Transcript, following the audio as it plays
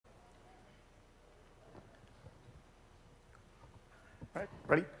All right,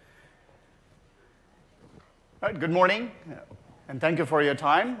 ready? All right, good morning, and thank you for your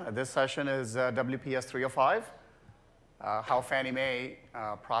time. This session is WPS 305, how Fannie Mae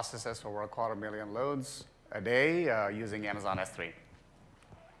processes over 250,000 loads a day using Amazon S3.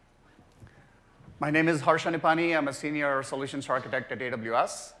 My name is Harsha Nipani. I'm a senior solutions architect at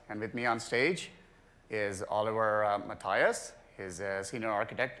AWS, and with me on stage is Oliver Matthias. He's a senior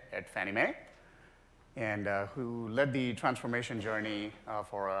architect at Fannie Mae, and who led the transformation journey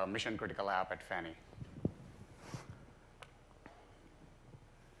for a mission-critical app at Fannie.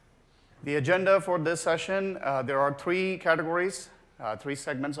 The agenda for this session, there are three categories, three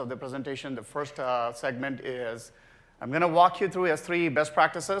segments of the presentation. The first segment is I'm going to walk you through S3 best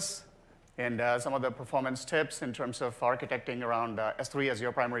practices and some of the performance tips in terms of architecting around S3 as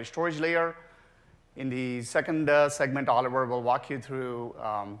your primary storage layer. In the second segment, Oliver will walk you through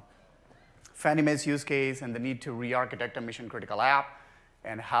Fannie Mae's use case and the need to re-architect a mission-critical app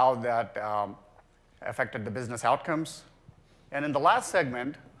and how that affected the business outcomes. And in the last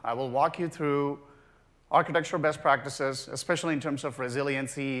segment, I will walk you through architecture best practices, especially in terms of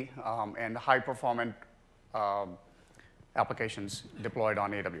resiliency and high-performant applications deployed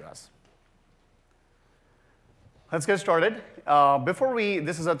on AWS. Let's get started.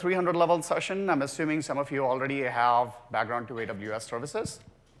 This is a 300-level session. I'm assuming some of you already have background to AWS services.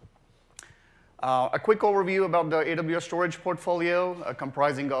 A quick overview about the AWS storage portfolio,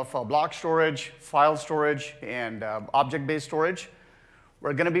 comprising of block storage, file storage, and object-based storage.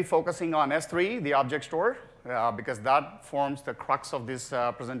 We're going to be focusing on S3, the object store, because that forms the crux of this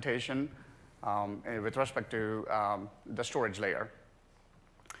presentation with respect to the storage layer.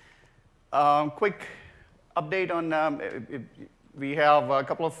 Quick update on, we have a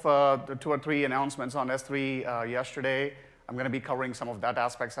couple of 2 or 3 announcements on S3 yesterday. I'm going to be covering some of that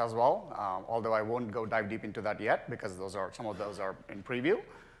aspects as well, although I won't go dive deep into that yet because some of those are in preview.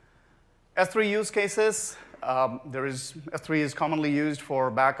 S3 use cases. S3 is commonly used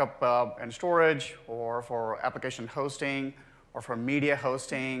for backup and storage, or for application hosting, or for media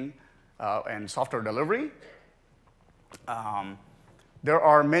hosting and software delivery. There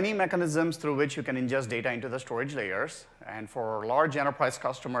are many mechanisms through which you can ingest data into the storage layers. And for large enterprise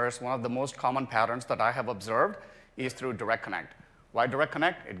customers, one of the most common patterns that I have observed is through Direct Connect. Why Direct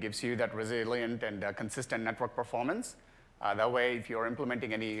Connect? It gives you that resilient and consistent network performance. That way, if you're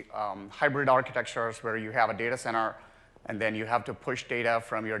implementing any hybrid architectures where you have a data center and then you have to push data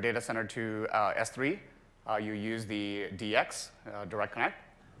from your data center to S3, you use the DX, Direct Connect.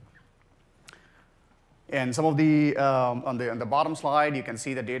 And some of the, on the bottom slide, you can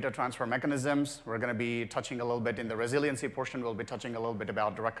see the data transfer mechanisms. We're going to be touching a little bit in the resiliency portion. We'll be touching a little bit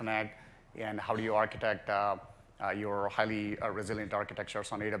about Direct Connect and how do you architect your highly resilient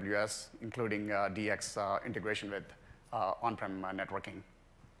architectures on AWS, including DX integration with on-prem networking.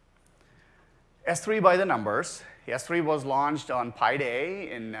 S3 by the numbers. S3 was launched on Pi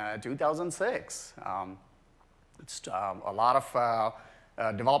Day in 2006. A lot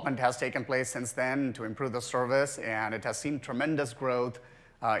of development has taken place since then to improve the service, and it has seen tremendous growth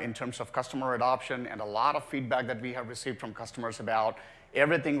in terms of customer adoption and a lot of feedback that we have received from customers about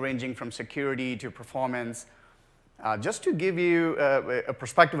everything ranging from security to performance. Just to give you a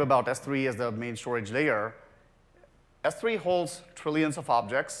perspective about S3 as the main storage layer, S3 holds trillions of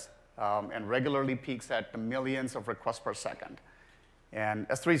objects and regularly peaks at millions of requests per second. And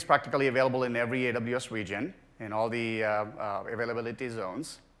S3 is practically available in every AWS region, in all the availability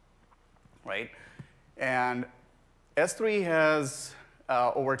zones, right? And S3 has,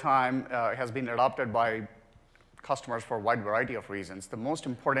 over time, has been adopted by customers for a wide variety of reasons. The most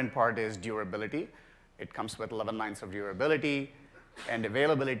important part is durability. It comes with 11 nines of durability. And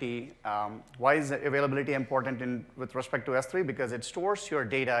availability. Why is availability important with respect to S3? Because it stores your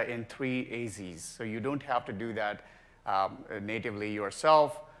data in 3 AZs. So you don't have to do that natively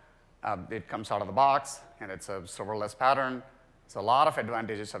yourself. It comes out of the box, and it's a serverless pattern. So a lot of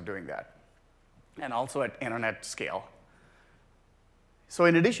advantages of doing that. And also at internet scale. So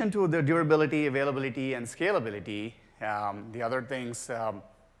in addition to the durability, availability, and scalability, the other things,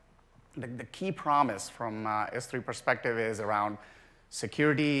 the key promise from S3 perspective is around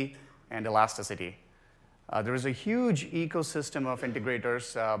security and elasticity. There is a huge ecosystem of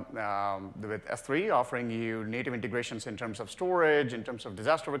integrators with S3 offering you native integrations in terms of storage, in terms of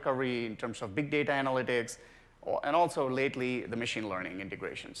disaster recovery, in terms of big data analytics, and also lately the machine learning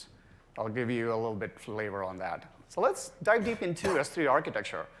integrations. I'll give you a little bit flavor on that. So let's dive deep into S3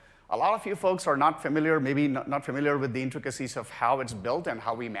 architecture. A lot of you folks are not familiar, maybe not familiar with the intricacies of how it's built and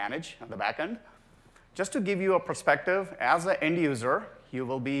how we manage on the back end. Just to give you a perspective, as an end user, you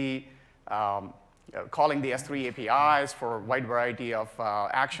will be calling the S3 APIs for a wide variety of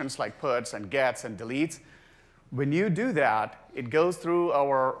actions like puts and gets and deletes. When you do that, it goes through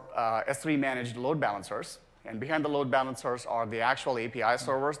our S3 managed load balancers. And behind the load balancers are the actual API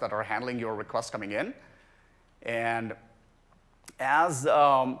servers that are handling your requests coming in. And as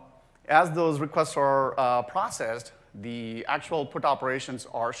those requests are processed, the actual put operations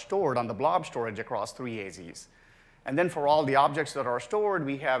are stored on the blob storage across 3 AZs. And then for all the objects that are stored,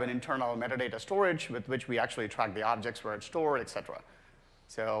 we have an internal metadata storage with which we actually track the objects where it's stored, et cetera.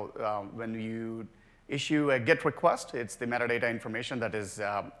 So when you issue a GET request, it's the metadata information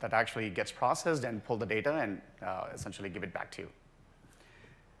that actually gets processed and pull the data and essentially give it back to you.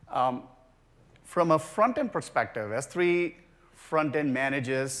 From a front-end perspective, S3 front-end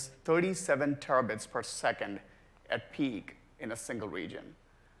manages 37 terabits per second at peak in a single region.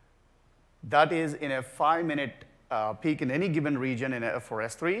 That is, in a 5-minute peak in any given region for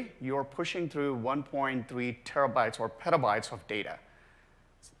S3, you're pushing through 1.3 terabytes or petabytes of data.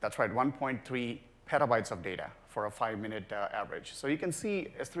 That's right, 1.3 petabytes of data for a 5-minute average. So you can see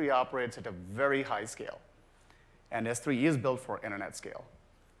S3 operates at a very high scale. And S3 is built for internet scale.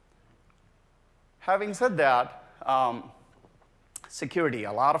 Having said that, security.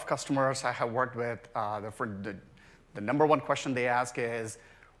 A lot of customers I have worked with, the number one question they ask is,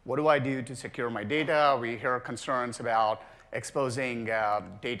 what do I do to secure my data? We hear concerns about exposing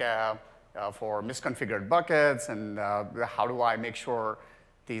data for misconfigured buckets, and how do I make sure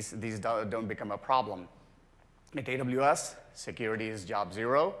these don't become a problem? At AWS, security is job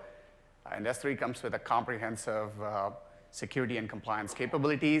zero, and S3 comes with a comprehensive security and compliance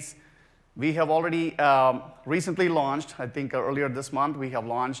capabilities. We have already recently launched, I think earlier this month, we have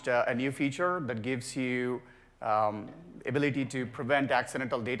launched a new feature that gives you ability to prevent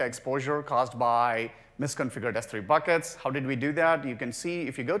accidental data exposure caused by misconfigured S3 buckets. How did we do that? You can see,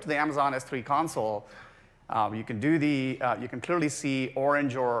 if you go to the Amazon S3 console, you can clearly see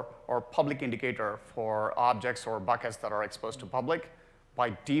orange or public indicator for objects or buckets that are exposed to public.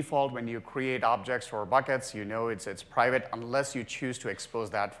 By default, when you create objects or buckets, you know it's private unless you choose to expose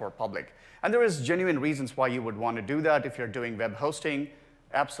that for public. And there is genuine reasons why you would want to do that. If you're doing web hosting,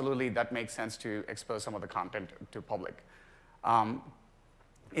 absolutely that makes sense to expose some of the content to public.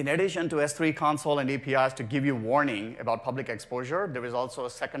 In addition to S3 console and APIs to give you warning about public exposure, there is also a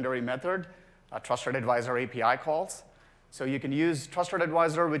secondary method, Trusted Advisor API calls. So you can use Trusted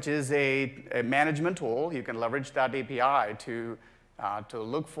Advisor, which is a management tool. You can leverage that API to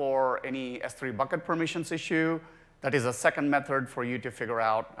look for any S3 bucket permissions issue. That is a second method for you to figure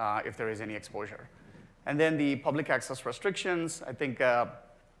out if there is any exposure. And then the public access restrictions, I think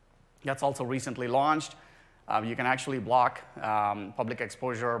that's also recently launched. You can actually block public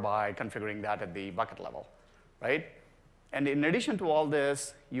exposure by configuring that at the bucket level, right? And in addition to all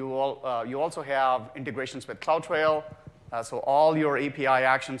this, you also have integrations with CloudTrail. So all your API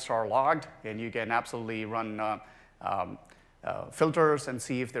actions are logged, and you can absolutely run filters and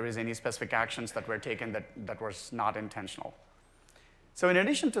see if there is any specific actions that were taken that was not intentional. So in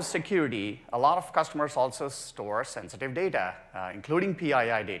addition to security, a lot of customers also store sensitive data, including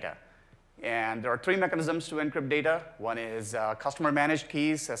PII data. And there are 3 mechanisms to encrypt data. One is customer managed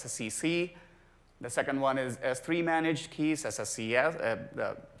keys, SSCC. The second one is S3 managed keys,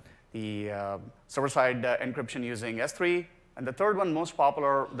 SSCS, the server-side encryption using S3. And the third one, most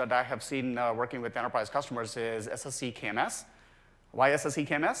popular that I have seen working with enterprise customers, is SSC KMS. Why SSC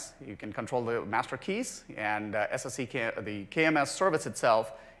KMS? You can control the master keys, and the KMS service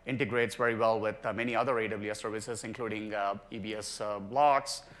itself integrates very well with many other AWS services, including EBS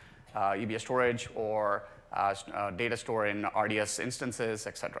blocks, EBS storage, or data store in RDS instances,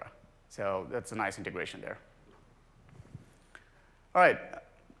 et cetera. So that's a nice integration there. All right.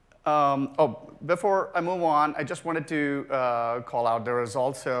 Before I move on, I just wanted to call out there is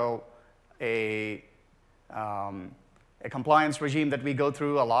also a compliance regime that we go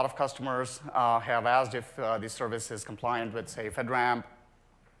through. A lot of customers have asked if this service is compliant with, say, FedRAMP,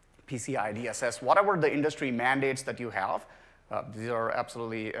 PCI DSS, whatever the industry mandates that you have. These are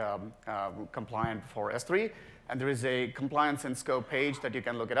absolutely compliant for S3. And there is a compliance and scope page that you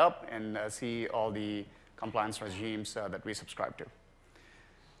can look it up and see all the compliance regimes that we subscribe to.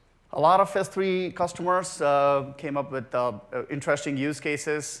 A lot of S3 customers came up with interesting use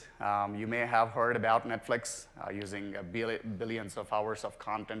cases. You may have heard about Netflix using billions of hours of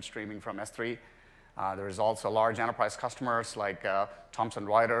content streaming from S3. There is also large enterprise customers like Thomson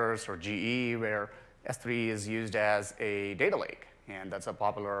Reuters or GE, where S3 is used as a data lake, and that's a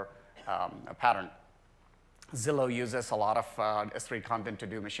popular pattern. Zillow uses a lot of S3 content to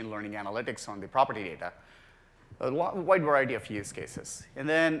do machine learning analytics on the property data. A wide variety of use cases. And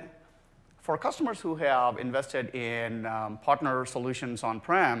then For customers who have invested in partner solutions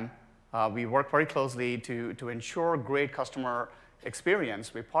on-prem, we work very closely to ensure great customer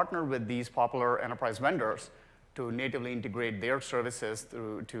experience. We partner with these popular enterprise vendors to natively integrate their services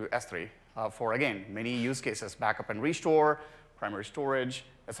through to S3 for, again, many use cases, backup and restore, primary storage,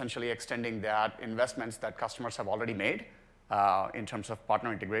 essentially extending that investments that customers have already made in terms of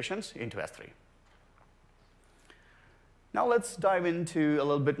partner integrations into S3. Now let's dive into a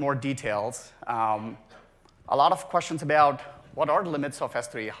little bit more details. A lot of questions about what are the limits of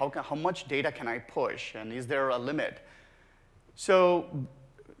S3? How much data can I push? And is there a limit? So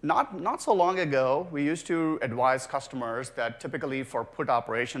not so long ago, we used to advise customers that typically for put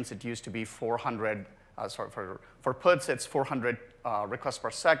operations, it used to be 400, for puts, it's 400 requests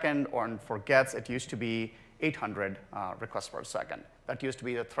per second, or for gets, it used to be 800 requests per second. That used to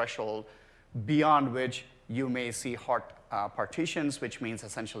be the threshold beyond which you may see hard partitions, which means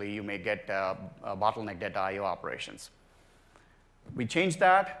essentially you may get bottlenecked at I/O operations. We changed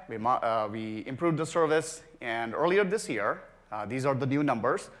that, we improved the service, and earlier this year, these are the new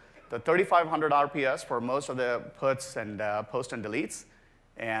numbers, the 3,500 RPS for most of the puts and post and deletes,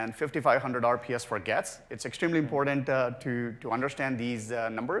 and 5,500 RPS for gets. It's extremely important to understand these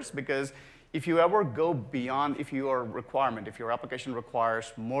numbers, because if you ever go beyond, if your application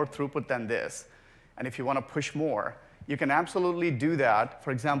requires more throughput than this, and if you want to push more, you can absolutely do that.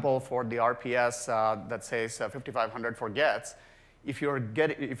 For example, for the RPS that says 5,500 for gets, if you're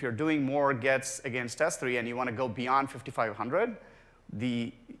doing more gets against S3 and you want to go beyond 5,500,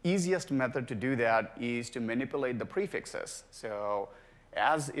 the easiest method to do that is to manipulate the prefixes. So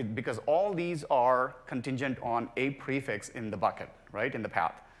because all these are contingent on a prefix in the bucket, right, in the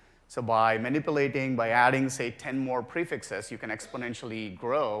path. So by manipulating, by adding, say, 10 more prefixes, you can exponentially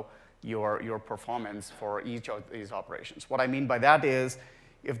grow your performance for each of these operations. What I mean by that is,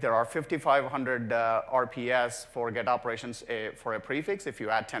 if there are 5,500 RPS for get operations for a prefix, if you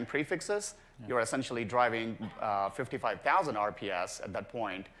add 10 prefixes, you're essentially driving 55,000 RPS at that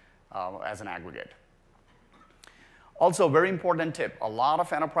point as an aggregate. Also, very important tip, a lot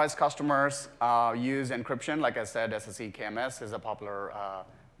of enterprise customers use encryption. Like I said, SSE KMS is a popular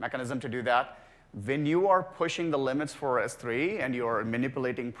mechanism to do that. When you are pushing the limits for S3 and you're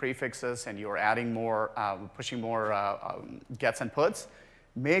manipulating prefixes and you're adding more, pushing more gets and puts,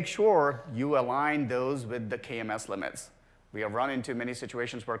 make sure you align those with the KMS limits. We have run into many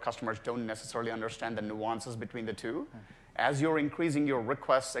situations where customers don't necessarily understand the nuances between the two. As you're increasing your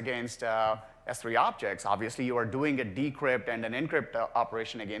requests against S3 objects, obviously you are doing a decrypt and an encrypt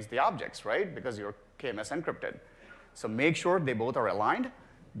operation against the objects, right? Because you're KMS encrypted. So make sure they both are aligned.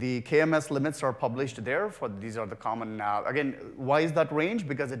 The KMS limits are published there. These are the common, again, why is that range?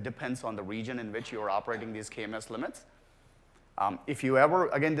 Because it depends on the region in which you're operating these KMS limits. If you ever,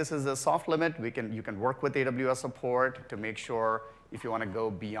 again, this is a soft limit. You can work with AWS support to make sure if you want to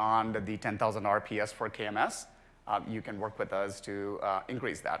go beyond the 10,000 RPS for KMS, you can work with us to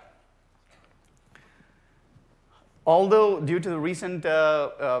increase that. Although, due to the recent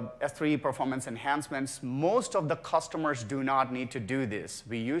S3 performance enhancements, most of the customers do not need to do this.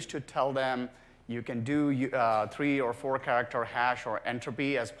 We used to tell them you can do 3 or 4 character hash or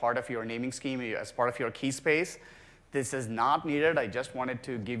entropy as part of your naming scheme, as part of your key space. This is not needed. I just wanted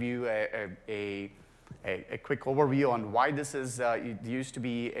to give you a quick overview on why this is. It used to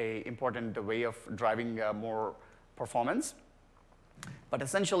be an important way of driving more performance. But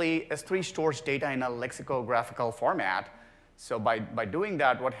essentially, S3 stores data in a lexicographical format. So by doing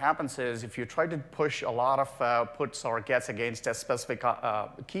that, what happens is if you try to push a lot of puts or gets against a specific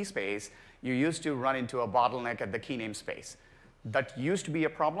key space, you used to run into a bottleneck at the key namespace. That used to be a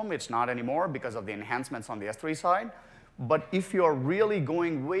problem. It's not anymore because of the enhancements on the S3 side. But if you're really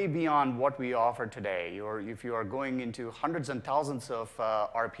going way beyond what we offer today, or if you are going into hundreds and thousands of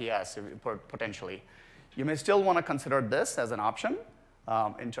RPS potentially, you may still want to consider this as an option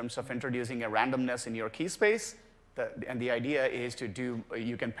in terms of introducing a randomness in your key space. And the idea is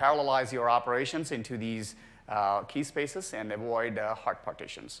you can parallelize your operations into these key spaces and avoid hard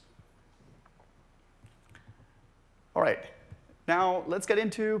partitions. All right. Now, let's get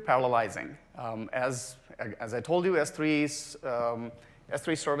into parallelizing. As I told you, S3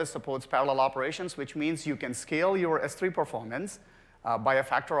 service supports parallel operations, which means you can scale your S3 performance by a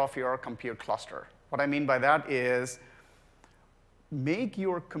factor of your compute cluster. What I mean by that is make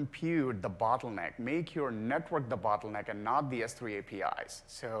your compute the bottleneck, make your network the bottleneck, and not the S3 APIs.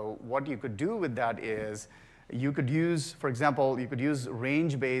 So what you could do with that is you could use, for example, you could use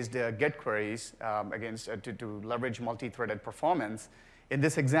range-based get queries to leverage multi-threaded performance. In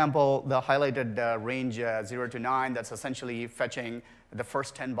this example, the highlighted range 0 to 9, that's essentially fetching the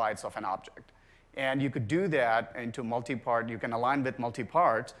first 10 bytes of an object. And you could do that into multi-part. You can align with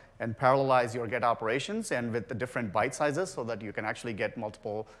multi-parts and parallelize your get operations and with the different byte sizes so that you can actually get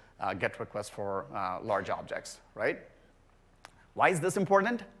multiple get requests for large objects, right? Why is this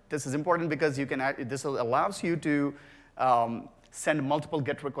important? This is important because this allows you to send multiple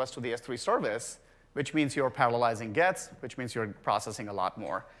get requests to the S3 service, which means you're parallelizing gets, which means you're processing a lot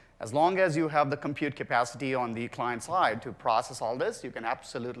more. As long as you have the compute capacity on the client side to process all this, you can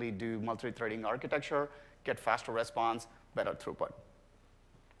absolutely do multi-threading architecture, get faster response, better throughput.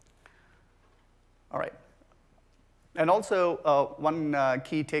 All right. And also, one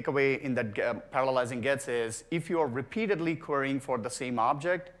key takeaway in that parallelizing gets is if you're repeatedly querying for the same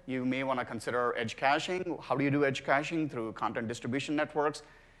object, you may want to consider edge caching. How do you do edge caching? Through content distribution networks.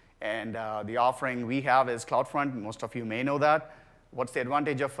 And the offering we have is CloudFront. Most of you may know that. What's the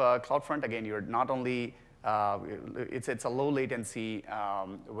advantage of CloudFront? Again, you're not only, it's a low latency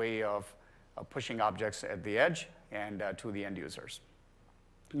way of pushing objects at the edge and to the end users.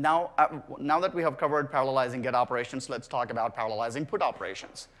 Now that we have covered parallelizing get operations, let's talk about parallelizing put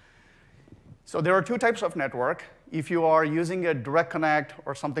operations. So there are two types of network. If you are using a direct connect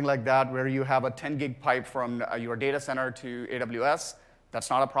or something like that, where you have a 10 gig pipe from your data center to AWS, that's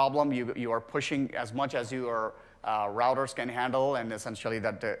not a problem. You are pushing as much as your routers can handle, and essentially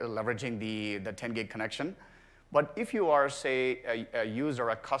that leveraging the 10 gig connection. But if you are, say, a user,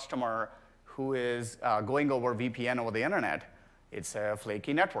 a customer who is going over VPN over the internet, it's a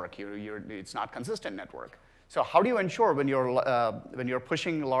flaky network. It's not consistent network. So how do you ensure when you're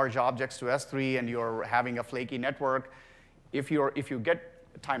pushing large objects to S3 and you're having a flaky network, if you get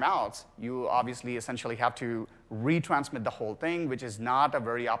timeouts, you obviously essentially have to retransmit the whole thing, which is not a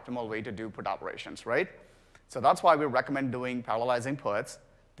very optimal way to do put operations, right? So that's why we recommend doing parallelizing puts.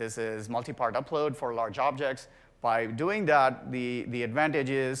 This is multi-part upload for large objects. By doing that, the advantage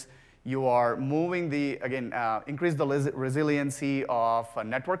is you are moving increase the resiliency of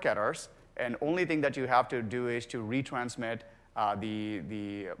network errors, and only thing that you have to do is to retransmit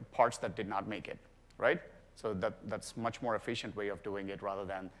the parts that did not make it, right? So that's much more efficient way of doing it rather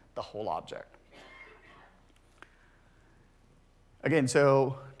than the whole object. Again,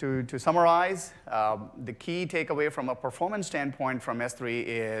 so to summarize, the key takeaway from a performance standpoint from S3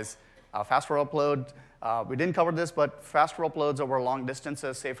 is faster upload. We didn't cover this, but faster uploads over long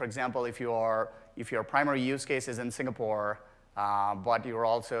distances. Say, for example, if your primary use case is in Singapore, but you're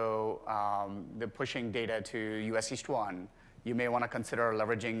also pushing data to US East 1, you may want to consider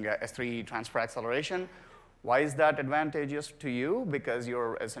leveraging S3 transfer acceleration. Why is that advantageous to you? Because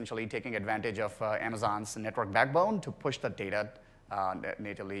you're essentially taking advantage of Amazon's network backbone to push that data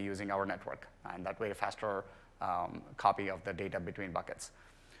natively using our network, and that way a faster copy of the data between buckets.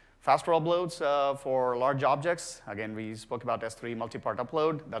 Faster uploads for large objects. Again, we spoke about S3 multi-part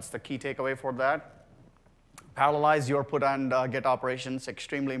upload. That's the key takeaway for that. Parallelize your put and get operations,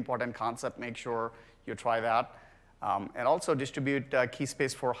 extremely important concept. Make sure you try that. And also distribute key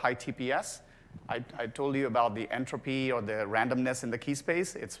space for high TPS. I told you about the entropy or the randomness in the key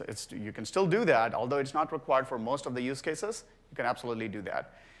space. You can still do that, although it's not required for most of the use cases. You can absolutely do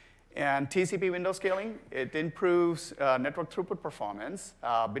that. And TCP window scaling, it improves network throughput performance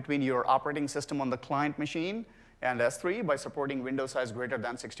between your operating system on the client machine and S3 by supporting window size greater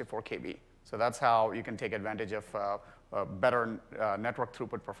than 64 KB. So that's how you can take advantage of better network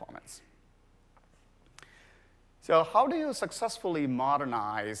throughput performance. So how do you successfully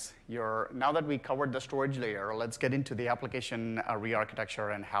modernize now that we covered the storage layer, let's get into the application re-architecture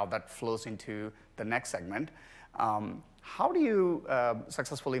and how that flows into the next segment. How do you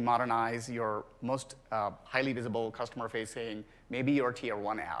successfully modernize your most highly visible customer-facing, maybe your tier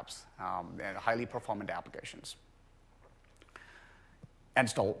 1 apps, and highly performant applications? And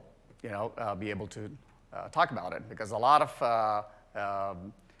still, be able to talk about it, because a lot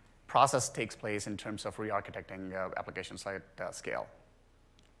of process takes place in terms of re-architecting applications at scale.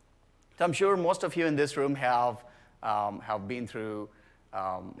 So I'm sure most of you in this room have been through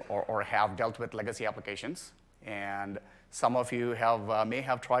or have dealt with legacy applications. And some of you may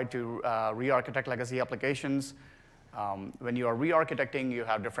have tried to re-architect legacy applications. When you are re-architecting, you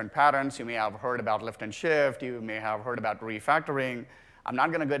have different patterns. You may have heard about lift and shift. You may have heard about refactoring. I'm not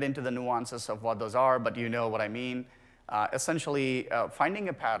going to get into the nuances of what those are, but you know what I mean. Essentially, finding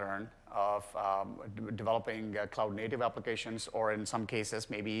a pattern of developing cloud-native applications, or in some cases,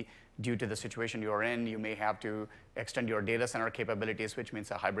 maybe due to the situation you're in, you may have to extend your data center capabilities, which means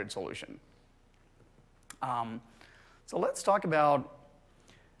a hybrid solution. So let's talk about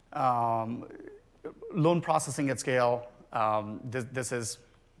loan processing at scale. this is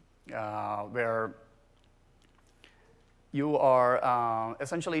where you are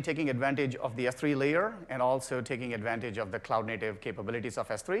essentially taking advantage of the S3 layer and also taking advantage of the cloud-native capabilities of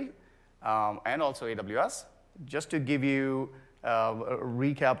S3 and also AWS. Just to give you a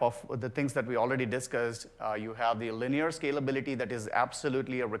recap of the things that we already discussed, you have the linear scalability that is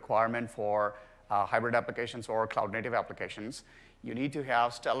absolutely a requirement for hybrid applications or cloud-native applications. You need to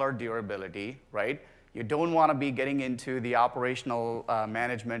have stellar durability, right? You don't want to be getting into the operational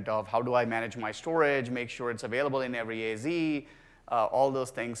management of how do I manage my storage, make sure it's available in every AZ. All those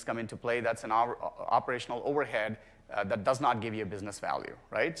things come into play. That's an operational overhead that does not give you business value,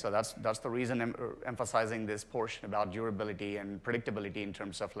 right? So that's the reason I'm emphasizing this portion about durability and predictability in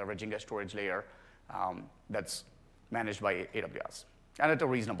terms of leveraging a storage layer that's managed by AWS, and at a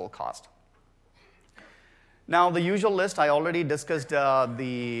reasonable cost. Now, the usual list, I already discussed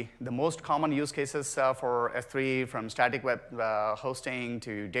the most common use cases for S3, from static web hosting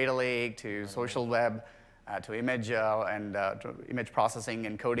to data lake to social web to image and to image processing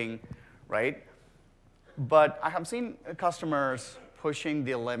and coding, right? But I have seen customers pushing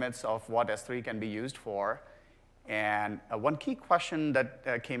the limits of what S3 can be used for. And one key question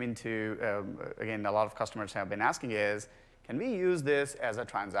that came into, again, a lot of customers have been asking is, can we use this as a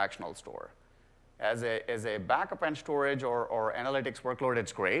transactional store? As a backup and storage or analytics workload,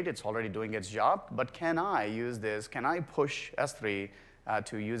 it's great. It's already doing its job. But can I use this? Can I push S3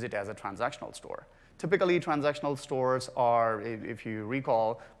 to use it as a transactional store? Typically, transactional stores are, if you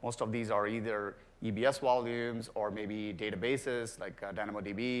recall, most of these are either EBS volumes or maybe databases like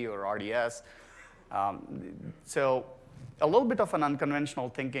DynamoDB or RDS. So a little bit of an unconventional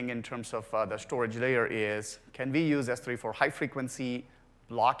thinking in terms of the storage layer is, can we use S3 for high-frequency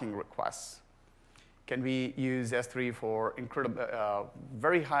blocking requests? Can we use S3 for incredible,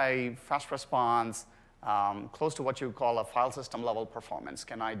 very high fast response, close to what you call a file system level performance?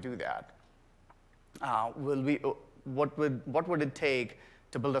 Can I do that? What would it take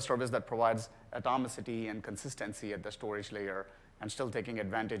to build a service that provides atomicity and consistency at the storage layer and still taking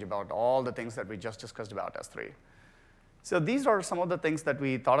advantage about all the things that we just discussed about S3? So these are some of the things that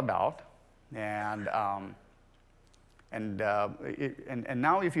we thought about. And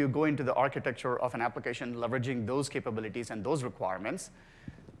now if you go into the architecture of an application leveraging those capabilities and those requirements,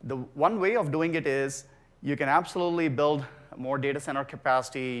 the one way of doing it is you can absolutely build more data center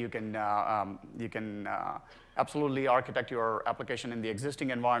capacity. You can absolutely architect your application in the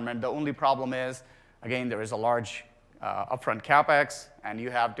existing environment. The only problem is, again, there is a large upfront CapEx, and you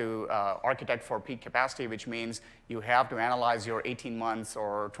have to architect for peak capacity, which means you have to analyze your 18 months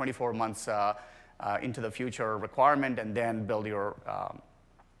or 24 months into the future requirement and then build your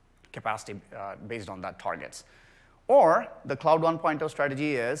capacity based on that targets. Or the Cloud 1.0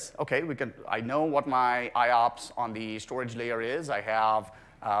 strategy is, OK, I know what my IOPS on the storage layer is. I have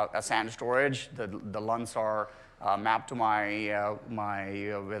a SAN storage. The LUNs are mapped to my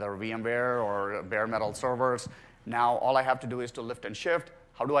whether VMware or bare metal servers. Now, all I have to do is to lift and shift.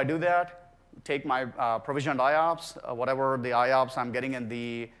 How do I do that? Take my provisioned IOPS, whatever the IOPS I'm getting in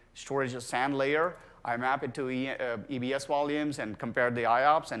the storage SAN layer, I map it to EBS volumes and compare the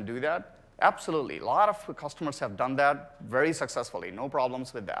IOPS and do that. Absolutely. A lot of customers have done that very successfully. No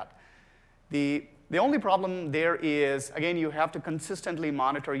problems with that. The only problem there is, again, you have to consistently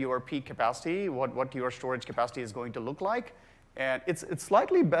monitor your peak capacity, what your storage capacity is going to look like. And it's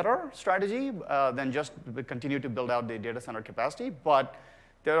slightly better strategy than just continue to build out the data center capacity. But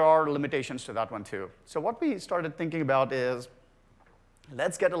there are limitations to that one, too. So what we started thinking about is,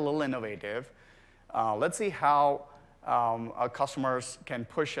 let's get a little innovative. Let's see how our customers can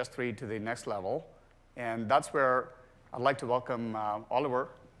push S3 to the next level. And that's where I'd like to welcome Oliver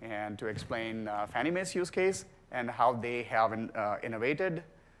and to explain Fannie Mae's use case and how they have innovated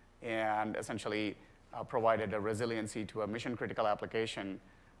and essentially provided a resiliency to a mission-critical application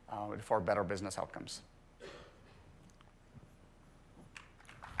for better business outcomes.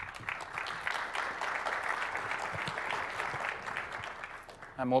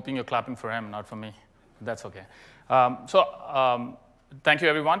 I'm hoping you're clapping for him, not for me. That's OK. Thank you,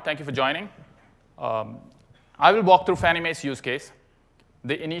 everyone. Thank you for joining. I will walk through Fannie Mae's use case,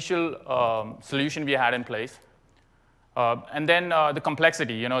 the initial solution we had in place, and then the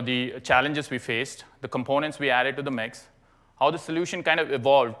complexity, the challenges we faced, the components we added to the mix, how the solution kind of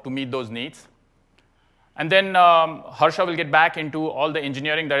evolved to meet those needs. And then Harsha will get back into all the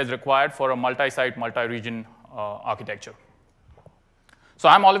engineering that is required for a multi-site, multi-region architecture. So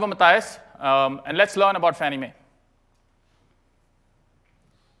I'm Oliver Matthias, and let's learn about Fannie Mae.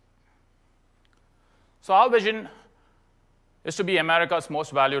 So our vision is to be America's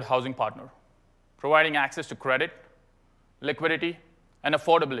most valued housing partner, providing access to credit, liquidity, and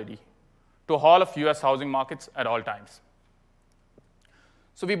affordability to all of US housing markets at all times.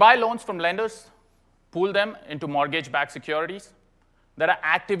 So we buy loans from lenders, pool them into mortgage-backed securities that are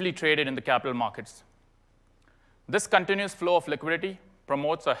actively traded in the capital markets. This continuous flow of liquidity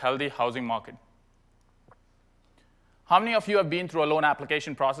promotes a healthy housing market. How many of you have been through a loan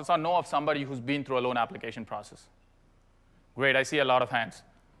application process or know of somebody who's been through a loan application process? Great, I see a lot of hands.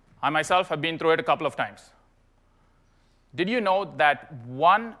 I myself have been through it a couple of times. Did you know that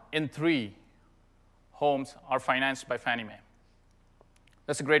 1 in 3 homes are financed by Fannie Mae?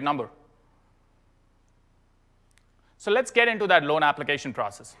 That's a great number. So let's get into that loan application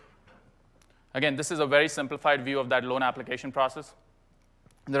process. Again, this is a very simplified view of that loan application process.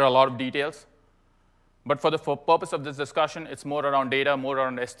 There are a lot of details. But for the purpose of this discussion, it's more around data, more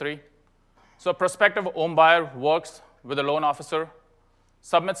around S3. So a prospective home buyer works with a loan officer,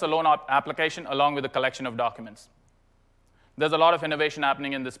 submits a loan application along with a collection of documents. There's a lot of innovation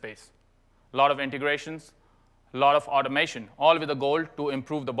happening in this space, a lot of integrations, a lot of automation, all with the goal to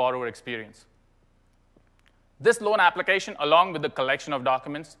improve the borrower experience. This loan application, along with the collection of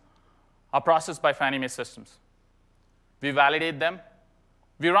documents, are processed by Fannie Mae systems. We validate them.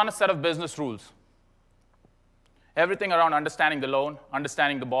 We run a set of business rules. Everything around understanding the loan,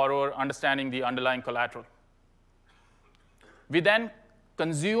 understanding the borrower, understanding the underlying collateral. We then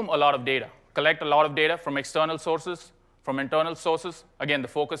consume a lot of data, collect a lot of data from external sources, from internal sources. Again, the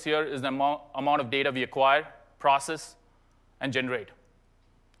focus here is the amount of data we acquire, process, and generate.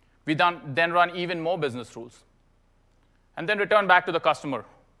 We then run even more business rules, and then return back to the customer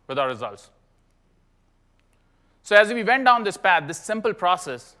with our results. So as we went down this path, this simple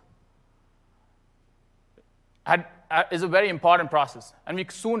process is a very important process, and we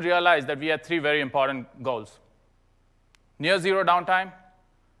soon realized that we had 3 very important goals: near zero downtime,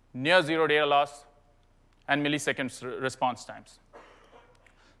 near zero data loss, and millisecond response times.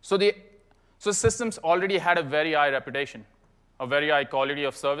 So systems already had a very high reputation, a very high quality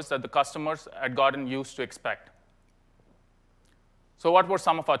of service that the customers had gotten used to expect. So what were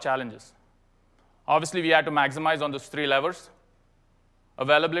some of our challenges? Obviously, we had to maximize on those 3 levers: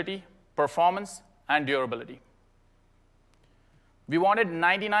 availability, performance, and durability. We wanted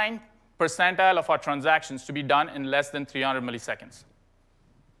 99 percentile of our transactions to be done in less than 300 milliseconds.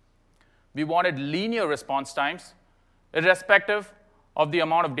 We wanted linear response times, irrespective of the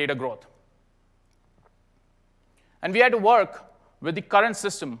amount of data growth. And we had to work with the current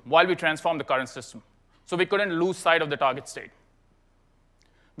system while we transformed the current system, so we couldn't lose sight of the target state.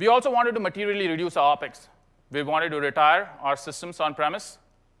 We also wanted to materially reduce our OpEx. We wanted to retire our systems on-premise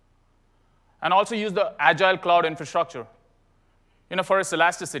and also use the agile cloud infrastructure for its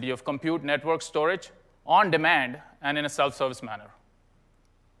elasticity of compute, network, storage, on demand, and in a self-service manner.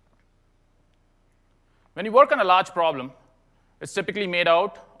 When you work on a large problem, it's typically made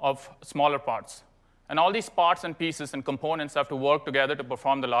out of smaller parts. And all these parts and pieces and components have to work together to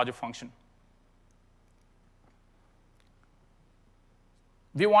perform the larger function.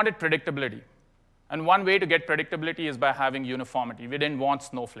 We wanted predictability. And one way to get predictability is by having uniformity. We didn't want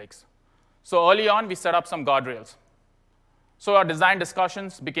snowflakes. So early on, we set up some guardrails. So our design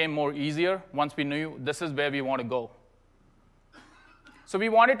discussions became more easier once we knew this is where we want to go. So we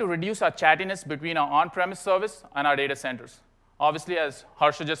wanted to reduce our chattiness between our on-premise service and our data centers. Obviously, as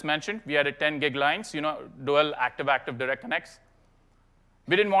Harsha just mentioned, we had a 10 gig lines, dual active-active direct connects.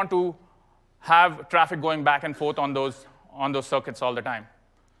 We didn't want to have traffic going back and forth on those circuits all the time.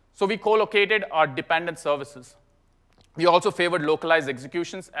 So we co-located our dependent services. We also favored localized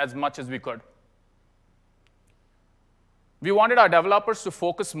executions as much as we could. We wanted our developers to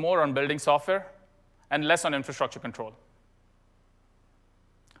focus more on building software and less on infrastructure control.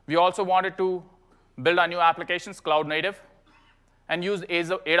 We also wanted to build our new applications cloud native and use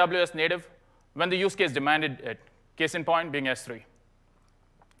AWS native when the use case demanded it, case in point being S3.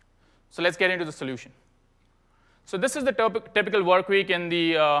 So let's get into the solution. So this is the typical work week in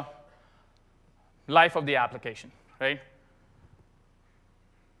the life of the application, right?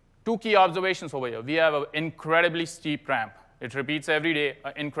 2 key observations over here. We have an incredibly steep ramp. It repeats every day,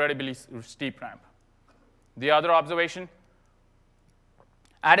 an incredibly steep ramp. The other observation,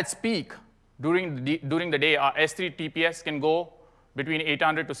 at its peak during the day, our S3 TPS can go between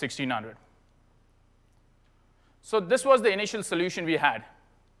 800 to 1600. So this was the initial solution we had.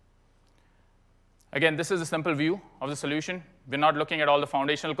 Again, this is a simple view of the solution. We're not looking at all the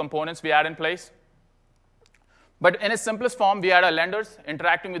foundational components we had in place. But in its simplest form, we had our lenders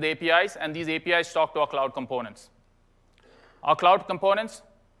interacting with APIs, and these APIs talk to our cloud components. Our cloud components,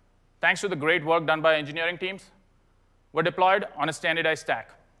 thanks to the great work done by engineering teams, were deployed on a standardized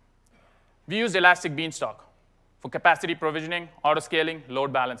stack. We used Elastic Beanstalk for capacity provisioning, auto-scaling,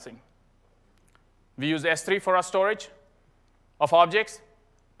 load balancing. We use S3 for our storage of objects,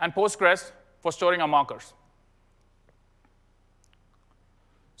 and Postgres for storing our markers.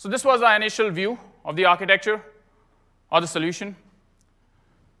 So this was our initial view of the architecture or the solution.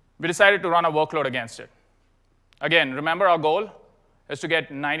 We decided to run a workload against it. Again, remember our goal is to get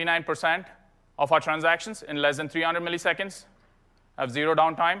 99% of our transactions in less than 300 milliseconds, have zero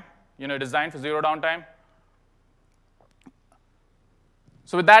downtime, designed for zero downtime.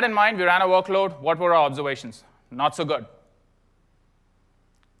 So with that in mind, we ran a workload. What were our observations? Not so good.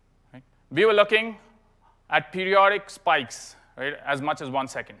 Right? We were looking at periodic spikes, right, as much as 1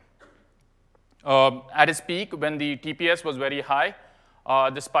 second. At its peak, when the TPS was very high,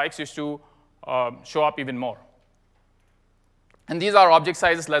 the spikes used to show up even more. And these are object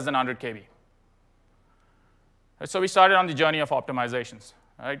sizes less than 100 KB. So we started on the journey of optimizations.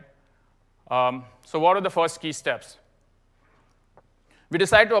 Right? So what are the first key steps? We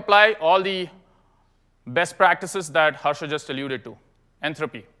decided to apply all the best practices that Harsha just alluded to.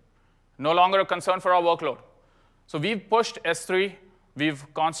 Entropy, no longer a concern for our workload. So we've pushed S3. We've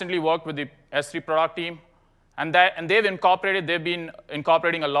constantly worked with the S3 product team. And they've been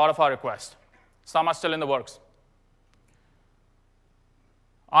incorporating a lot of our requests. Some are still in the works.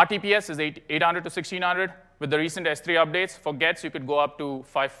 RTPS is 800 to 1600. With the recent S3 updates, for gets, you could go up to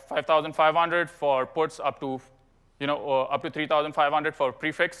 5,500. For puts, up to 3,500 for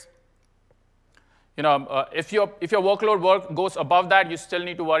prefix. If your workload goes above that, you still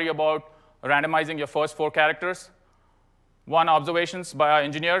need to worry about randomizing your first 4 characters. One observations by our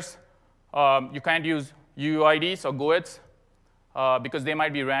engineers, you can't use UUIDs or GUIDs because they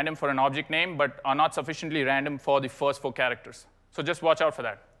might be random for an object name, but are not sufficiently random for the first 4 characters. So just watch out for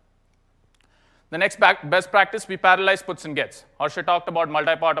that. The next best practice, we parallelize puts and gets. Harsha talked about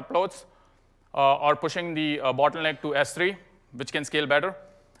multi-part uploads or pushing the bottleneck to S3, which can scale better.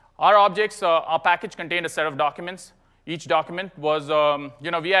 Our objects, our package contained a set of documents. Each document was,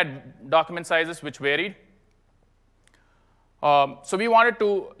 we had document sizes which varied. So we wanted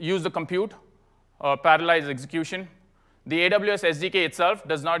to use the compute, parallelize execution. The AWS SDK itself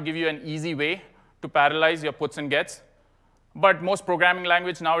does not give you an easy way to parallelize your puts and gets. But most programming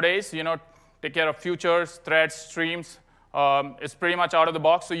language nowadays, take care of futures, threads, streams. It's pretty much out of the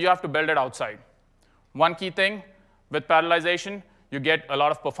box, so you have to build it outside. One key thing with parallelization, you get a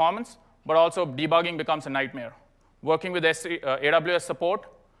lot of performance, but also debugging becomes a nightmare. Working with AWS support,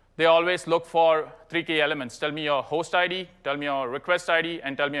 they always look for 3 key elements. Tell me your host ID, tell me your request ID,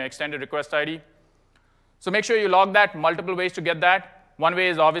 and tell me your extended request ID. So make sure you log that. Multiple ways to get that. One way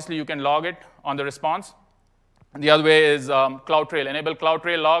is obviously you can log it on the response. And the other way is CloudTrail. Enable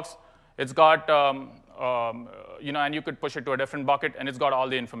CloudTrail logs. It's got, and you could push it to a different bucket, and it's got all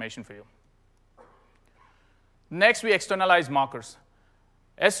the information for you. Next, we externalize markers.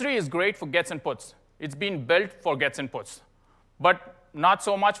 S3 is great for gets and puts. It's been built for gets and puts, but not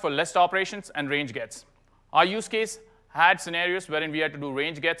so much for list operations and range gets. Our use case had scenarios wherein we had to do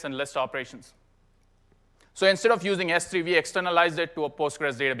range gets and list operations. So instead of using S3, we externalized it to a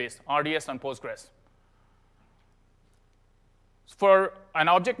Postgres database, RDS on Postgres. For an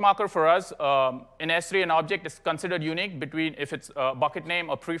object marker for us, in S3, an object is considered unique between if it's a bucket name,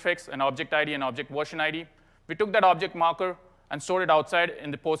 a prefix, an object ID, and object version ID. We took that object marker and stored it outside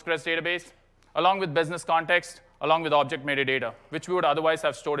in the Postgres database, along with business context, along with object metadata, which we would otherwise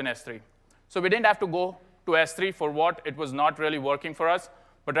have stored in S3. So we didn't have to go to S3 for what it was not really working for us,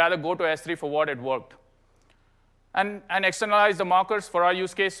 but rather go to S3 for what it worked. And externalize the markers for our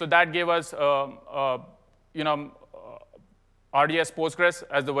use case, so that gave us RDS Postgres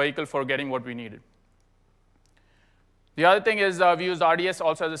as the vehicle for getting what we needed. The other thing is we used RDS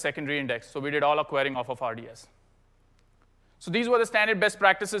also as a secondary index, so we did all our querying off of RDS. So these were the standard best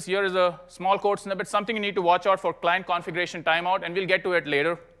practices. Here is a small code snippet, something you need to watch out for: client configuration timeout, and we'll get to it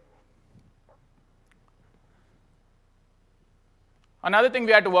later. Another thing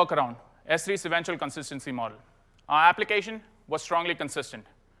we had to work around, S3's eventual consistency model. Our application was strongly consistent.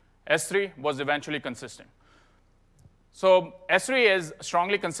 S3 was eventually consistent. So S3 is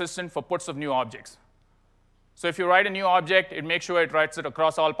strongly consistent for puts of new objects. So if you write a new object, it makes sure it writes it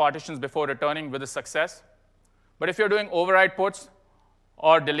across all partitions before returning with a success. But if you're doing override puts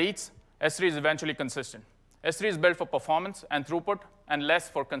or deletes, S3 is eventually consistent. S3 is built for performance and throughput and less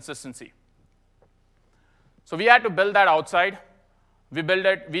for consistency. So we had to build that outside. We built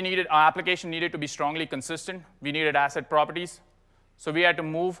it. Our application needed to be strongly consistent. We needed asset properties. So we had to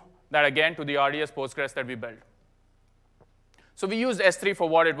move that again to the RDS Postgres that we built. So we used S3 for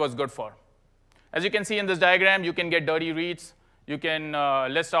what it was good for. As you can see in this diagram, you can get dirty reads. You can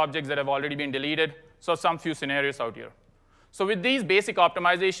list objects that have already been deleted. So some few scenarios out here. So with these basic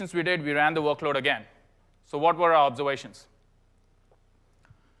optimizations we did, we ran the workload again. So what were our observations?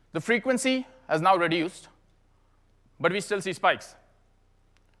 The frequency has now reduced, but we still see spikes.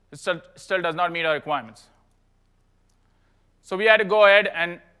 It still does not meet our requirements. So we had to go ahead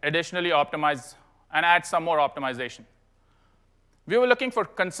and additionally optimize and add some more optimization. We were looking for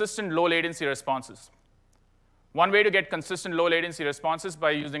consistent low latency responses. One way to get consistent low latency responses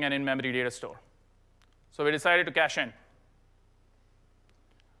by using an in-memory data store. So we decided to cache in.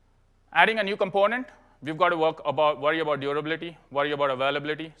 Adding a new component, we've got to worry about durability, worry about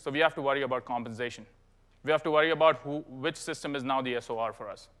availability, so we have to worry about compensation. We have to worry about which system is now the SOR for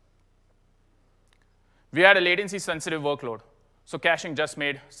us. We had a latency-sensitive workload, so caching just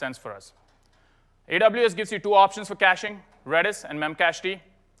made sense for us. AWS gives you two options for caching, Redis and Memcached.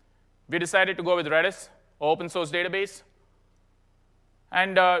 We decided to go with Redis, open source database,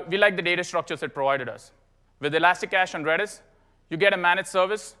 and we like the data structures it provided us. With Elasticache and Redis, you get a managed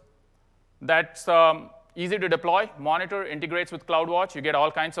service that's easy to deploy, monitor, integrates with CloudWatch. You get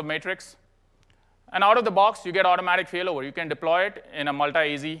all kinds of metrics. And out of the box, you get automatic failover. You can deploy it in a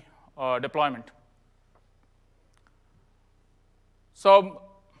multi-easy deployment. So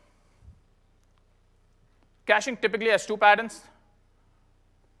caching typically has two patterns.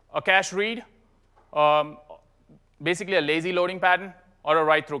 A cache read, basically a lazy loading pattern, or a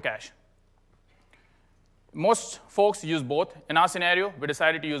write-through cache. Most folks use both. In our scenario, we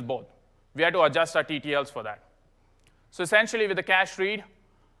decided to use both. We had to adjust our TTLs for that. So essentially, with the cache read,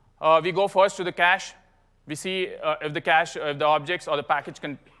 we go first to the cache. We see if the objects or the package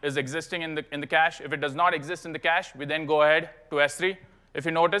is existing in the cache. If it does not exist in the cache, we then go ahead to S3. If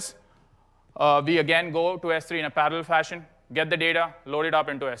you notice, we again go to S3 in a parallel fashion, get the data, load it up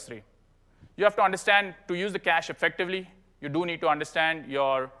into S3. You have to understand, to use the cache effectively, you do need to understand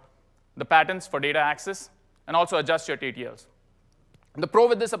the patterns for data access and also adjust your TTLs. The pro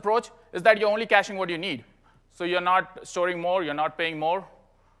with this approach is that you're only caching what you need. So you're not storing more, you're not paying more.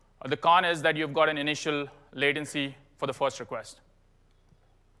 The con is that you've got an initial latency for the first request.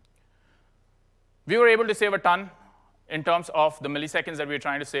 We were able to save a ton in terms of the milliseconds that we were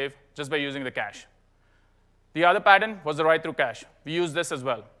trying to save just by using the cache. The other pattern was the write-through cache. We used this as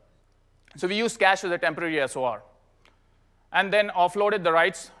well. So we used cache as a temporary SOR, and then offloaded the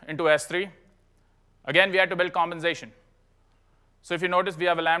writes into S3. Again, we had to build compensation. So if you notice, we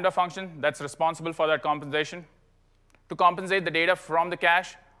have a Lambda function that's responsible for that compensation to compensate the data from the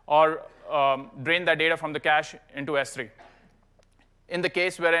cache or drain that data from the cache into S3. In the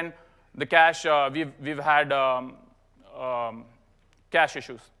case wherein the cache, we've had cache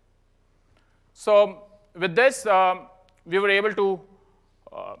issues. So with this, we were able to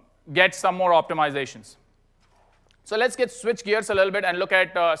get some more optimizations. So let's switch gears a little bit and look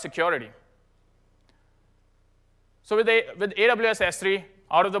at security. So with AWS S3,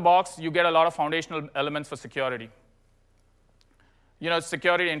 out of the box, you get a lot of foundational elements for security.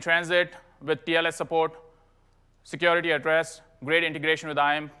 Security in transit with TLS support, security at rest, great integration with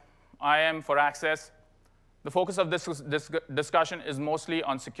IAM for access. The focus of this discussion is mostly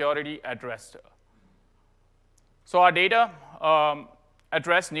on security at rest. So our data at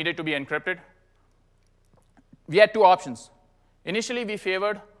rest needed to be encrypted. We had two options. Initially, we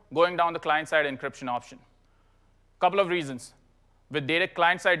favored going down the client-side encryption option. Couple of reasons. With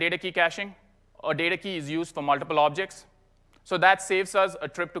client-side data key caching, a data key is used for multiple objects. So that saves us a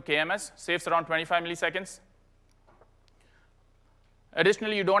trip to KMS, saves around 25 milliseconds.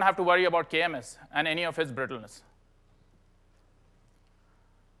 Additionally, you don't have to worry about KMS and any of its brittleness.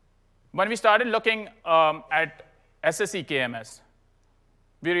 When we started looking at SSE KMS,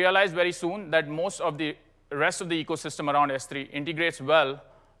 we realized very soon that most of the rest of the ecosystem around S3 integrates well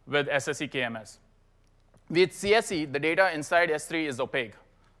with SSE KMS. With CSE, the data inside S3 is opaque.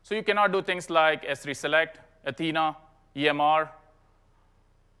 So you cannot do things like S3 Select, Athena, EMR.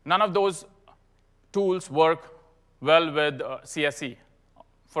 None of those tools work well with CSE.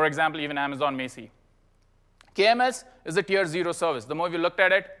 For example, even Amazon Macie. KMS is a tier 0 service. The more we looked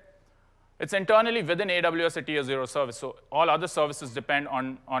at it, it's internally within AWS a tier 0 service. So all other services depend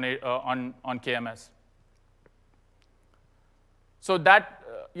on KMS. So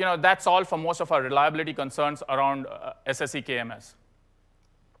that's all for most of our reliability concerns around SSE KMS.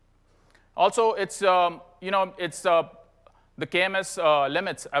 Also, the KMS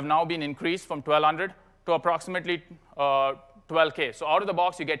limits have now been increased from 1,200 to approximately 12K. So out of the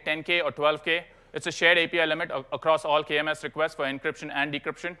box, you get 10K or 12K. It's a shared API limit across all KMS requests for encryption and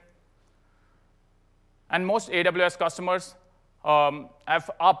decryption. And most AWS customers have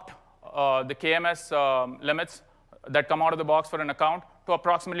upped the KMS limits that come out of the box for an account to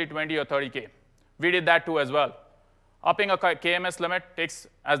approximately 20 or 30K. we did that too as well. Upping a KMS limit takes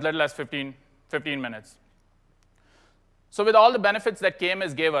as little as 15 minutes. So with all the benefits that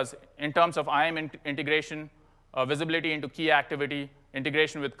KMS gave us in terms of IAM integration, visibility into key activity,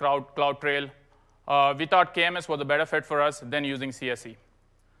 integration with CloudTrail, we thought KMS was a better fit for us than using CSE.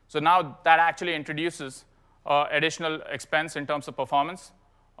 So now that actually introduces additional expense in terms of performance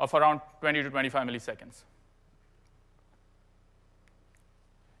of around 20 to 25 milliseconds.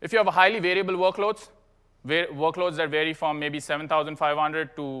 If you have highly variable workloads that vary from maybe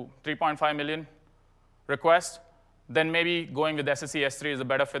 7,500 to 3.5 million requests, then maybe going with SSE S3 is a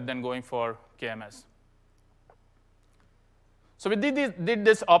better fit than going for KMS. So we did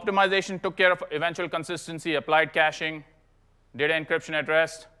this optimization, took care of eventual consistency, applied caching, data encryption at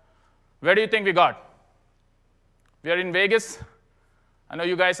rest. Where do you think we got? We are in Vegas. I know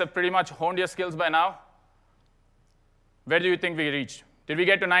you guys have pretty much honed your skills by now. Where do you think we reached? Did we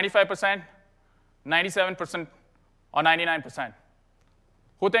get to 95%, 97%, or 99%?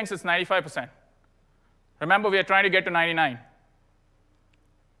 Who thinks it's 95%? Remember, we are trying to get to 99.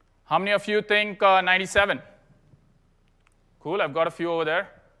 How many of you think 97? Cool, I've got a few over there.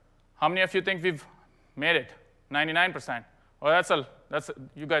 How many of you think we've made it? 99%. Well,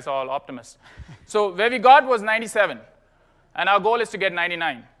 you guys are all optimists. So where we got was 97, and our goal is to get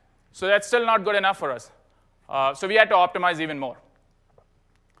 99. So that's still not good enough for us. So we had to optimize even more.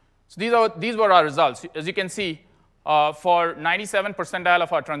 So these were our results. As you can see, for 97 percentile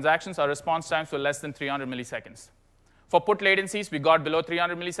of our transactions, our response times were less than 300 milliseconds. For put latencies, we got below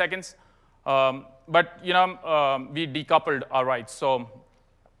 300 milliseconds. But we decoupled our writes. So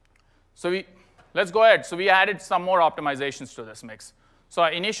let's go ahead. So we added some more optimizations to this mix. So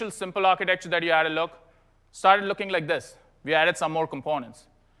our initial simple architecture that you had a look started looking like this. We added some more components.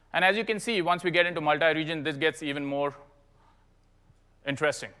 And as you can see, once we get into multi-region, this gets even more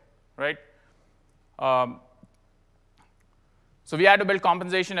interesting, right? So we had to build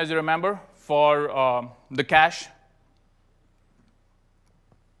compensation, as you remember, for the cache.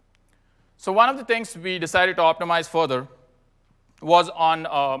 So one of the things we decided to optimize further was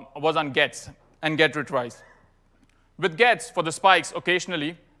on gets and get retries. With gets, for the spikes,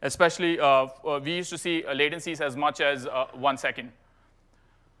 occasionally, especially, we used to see latencies as much as 1 second.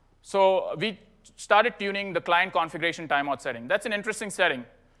 So we started tuning the client configuration timeout setting. That's an interesting setting.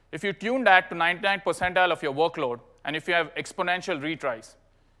 If you tune that to 99 percentile of your workload, and if you have exponential retries,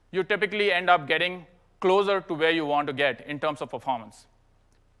 you typically end up getting closer to where you want to get in terms of performance.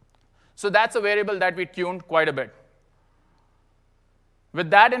 So that's a variable that we tuned quite a bit. With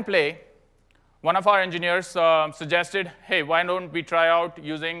that in play, one of our engineers suggested, hey, why don't we try out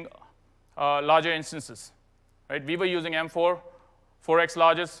using larger instances? Right? We were using M4, 4x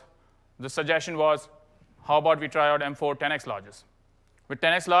largest. The suggestion was, how about we try out M4 10x largest? With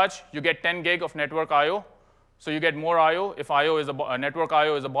 10x large, you get 10 gig of network I/O. So you get more I/O. If network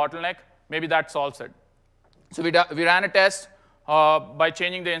I/O is a bottleneck, maybe that solves it. So we ran a test by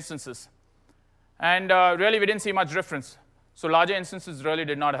changing the instances. And really, we didn't see much difference. So larger instances really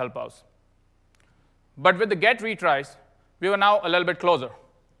did not help us. But with the get retries, we were now a little bit closer.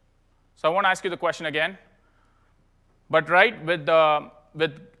 So I won't ask you the question again. But right, with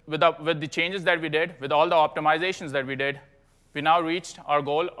the changes that we did, with all the optimizations that we did, we now reached our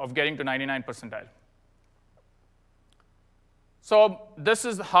goal of getting to 99 percentile. So this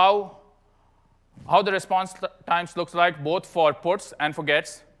is how the response times looks like, both for puts and for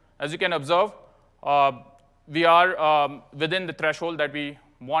gets. As you can observe, we are within the threshold that we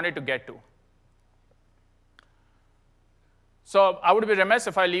wanted to get to. So I would be remiss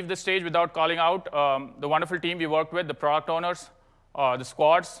if I leave the stage without calling out the wonderful team we worked with, the product owners, the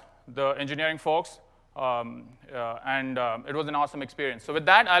squads, the engineering folks, and it was an awesome experience. So with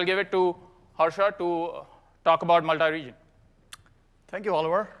that, I'll give it to Harsha to talk about multi-region. Thank you,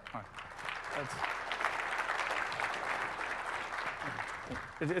 Oliver.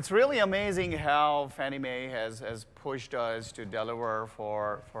 It's really amazing how Fannie Mae has pushed us to deliver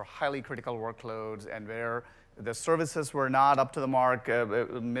for highly critical workloads and where the services were not up to the mark,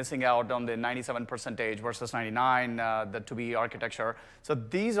 missing out on the 97 percentage versus 99, the to-be architecture. So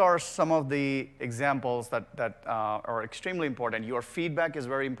these are some of the examples that are extremely important. Your feedback is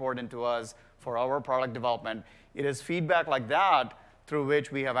very important to us for our product development. It is feedback like that through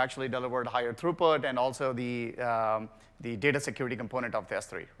which we have actually delivered higher throughput and also the data security component of the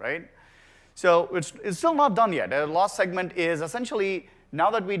S3, right? So it's still not done yet. The last segment is essentially, now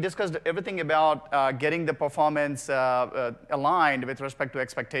that we discussed everything about getting the performance aligned with respect to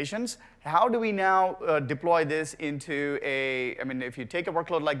expectations, how do we now deploy this into if you take a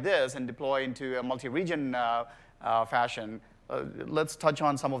workload like this and deploy into a multi-region fashion, let's touch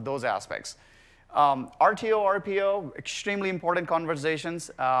on some of those aspects. RTO, RPO, extremely important conversations.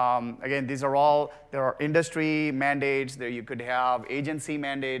 Again, these are all, there are industry mandates. There you could have agency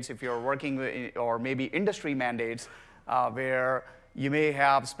mandates if you're working with, or maybe industry mandates where you may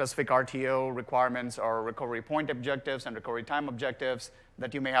have specific RTO requirements or recovery point objectives and recovery time objectives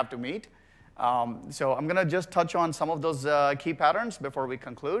that you may have to meet. So I'm going to just touch on some of those key patterns before we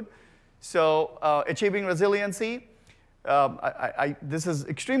conclude. So achieving resiliency. This is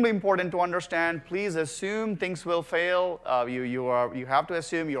extremely important to understand. Please assume things will fail. You have to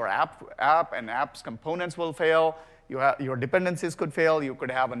assume your app and app's components will fail. Your dependencies could fail. You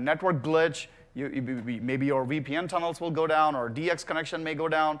could have a network glitch. Maybe your VPN tunnels will go down, or DX connection may go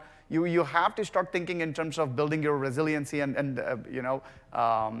down. You have to start thinking in terms of building your resiliency into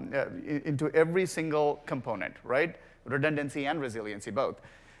every single component, right? Redundancy and resiliency both.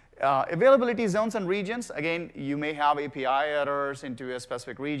 Availability zones and regions, again, you may have API errors into a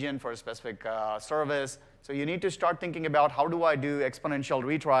specific region for a specific service. So you need to start thinking about how do I do exponential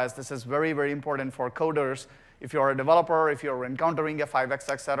retries. This is very, very important for coders. If you're a developer, if you're encountering a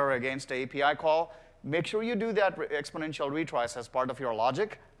 5xx error against an API call, make sure you do that exponential retries as part of your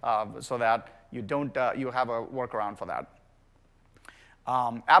logic so that you have a workaround for that.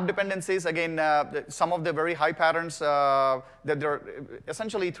 App dependencies, again, some of the very high patterns, there are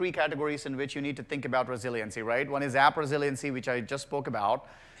essentially three categories in which you need to think about resiliency, right? One is app resiliency, which I just spoke about,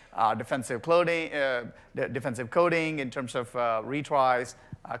 defensive coding in terms of retries,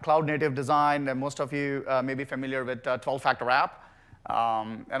 cloud native design, and most of you may be familiar with 12-factor app,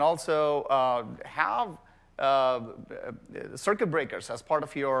 and also have circuit breakers as part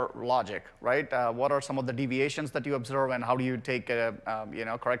of your logic, right? What are some of the deviations that you observe, and how do you take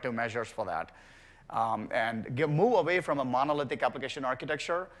corrective measures for that? And move away from a monolithic application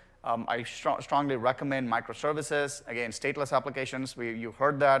architecture. I strongly recommend microservices. Again, stateless applications, you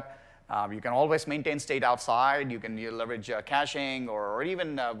heard that. You can always maintain state outside. You can leverage caching, or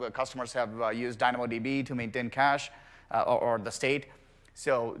even customers have used DynamoDB to maintain cache or the state.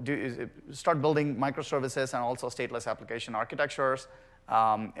 So start building microservices and also stateless application architectures.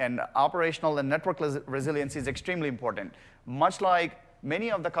 And operational and network resiliency is extremely important. Much like many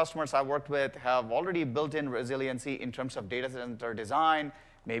of the customers I've worked with have already built in resiliency in terms of data center design.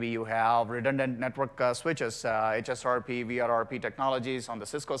 Maybe you have redundant network switches, HSRP, VRRP technologies on the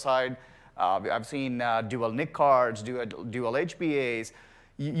Cisco side. I've seen dual NIC cards, dual HBAs.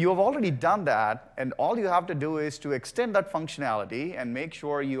 You have already done that, and all you have to do is to extend that functionality and make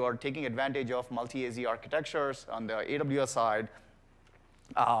sure you are taking advantage of multi-AZ architectures on the AWS side.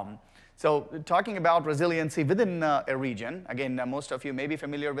 So talking about resiliency within a region, again, most of you may be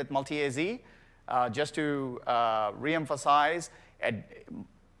familiar with multi-AZ. Just to reemphasize,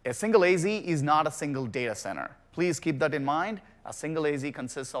 a single AZ is not a single data center. Please keep that in mind. A single AZ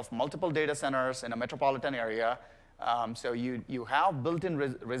consists of multiple data centers in a metropolitan area. So you have built-in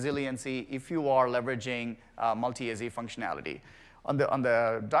resiliency if you are leveraging multi-AZ functionality. On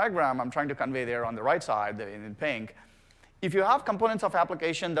the diagram I'm trying to convey there on the right side in pink, if you have components of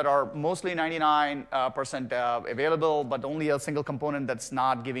application that are mostly 99% available, but only a single component that's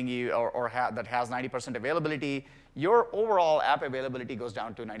not giving you that has 90% availability, your overall app availability goes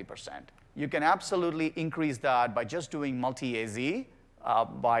down to 90%. You can absolutely increase that by just doing multi-AZ.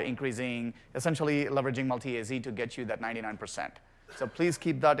 By essentially leveraging multi-AZ to get you that 99%. So please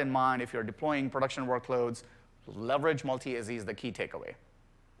keep that in mind if you're deploying production workloads. Leverage multi-AZ is the key takeaway.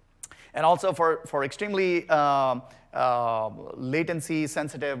 And also for extremely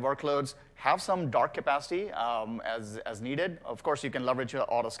latency-sensitive workloads, have some dark capacity as needed. Of course, you can leverage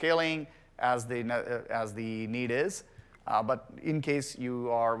auto-scaling as the need is. But in case you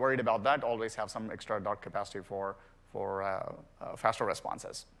are worried about that, always have some extra dark capacity for faster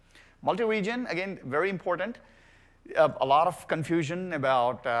responses. Multi-region, again, very important. A lot of confusion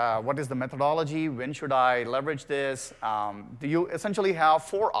about what is the methodology, when should I leverage this. You essentially have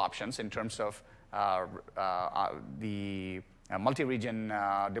four options in terms of the multi-region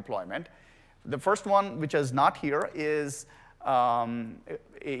deployment. The first one, which is not here, is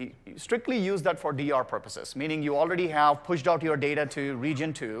strictly use that for DR purposes, meaning you already have pushed out your data to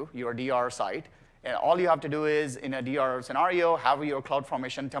region 2, your DR site. And all you have to do is, in a DR scenario, have your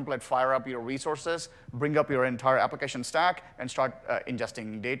CloudFormation template fire up your resources, bring up your entire application stack, and start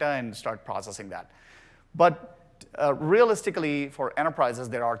ingesting data and start processing that. But realistically, for enterprises,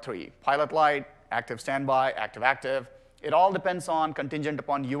 there are three: Pilot Light, Active Standby, Active-Active. It all depends on, contingent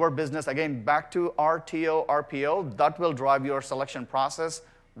upon your business. Again, back to RTO, RPO. That will drive your selection process.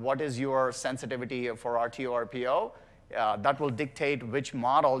 What is your sensitivity for RTO, RPO? That will dictate which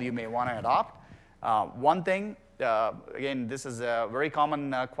model you may want to adopt. One thing again, this is a very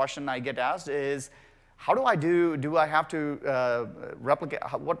common question I get asked is, how do I have to replicate,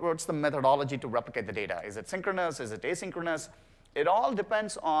 what's the methodology to replicate the data? Is it synchronous, is it asynchronous? It all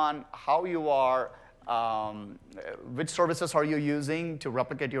depends on how you are, which services are you using to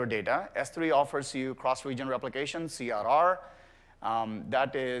replicate your data. S3 offers you cross-region replication, CRR.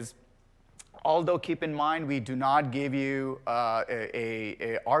 That is, although keep in mind, we do not give you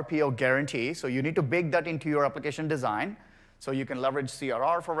a RPO guarantee, so you need to bake that into your application design. So you can leverage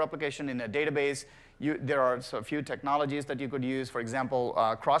CRR for replication in a database. There are a few technologies that you could use. For example,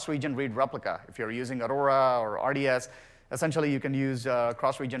 cross-region read replica. If you're using Aurora or RDS, essentially you can use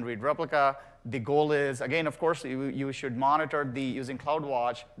cross-region read replica. The goal is, again, of course, you should monitor using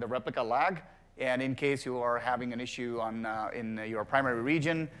CloudWatch, the replica lag. And in case you are having an issue in your primary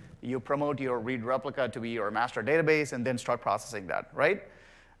region, you promote your read replica to be your master database and then start processing that, right?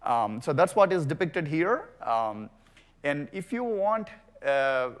 So that's what is depicted here. And if you want,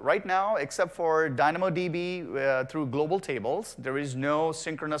 right now, except for DynamoDB through global tables, there is no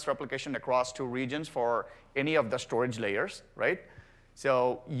synchronous replication across 2 regions for any of the storage layers, right?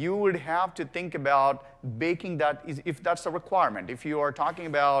 So you would have to think about baking that if that's a requirement. If you are talking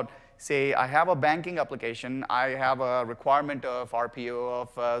about, say, I have a banking application, I have a requirement of RPO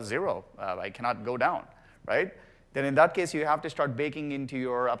of 0. I cannot go down, right? Then in that case, you have to start baking into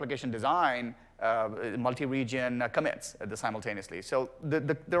your application design multi-region commits simultaneously. So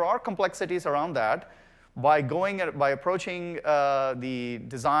there are complexities around that. By approaching the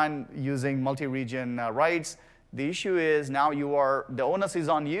design using multi-region writes, the issue is now the onus is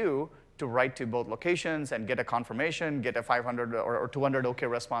on you to write to both locations and get a confirmation, get a 500 or 200 OK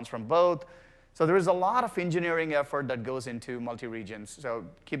response from both. So there is a lot of engineering effort that goes into multi-regions. So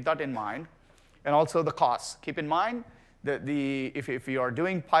keep that in mind. And also the costs. Keep in mind that if you are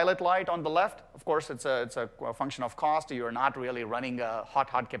doing Pilot Lite on the left, of course, it's a function of cost. You're not really running a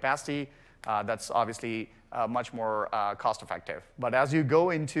hot capacity. That's obviously much more cost-effective. But as you go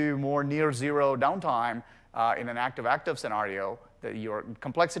into more near zero downtime in an active-active scenario, your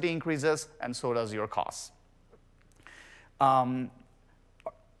complexity increases, and so does your costs.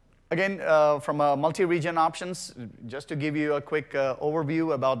 Again, from multi-region options, just to give you a quick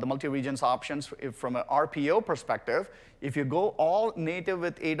overview about the multi-regions options, from an RPO perspective, if you go all native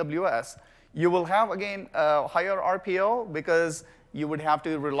with AWS, you will have, again, a higher RPO because you would have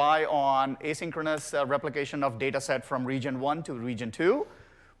to rely on asynchronous replication of data set from region 1 to region 2.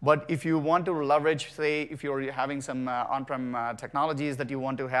 But if you want to leverage, say, if you're having some on-prem technologies that you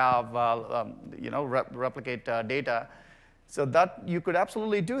want to have replicate data, so that you could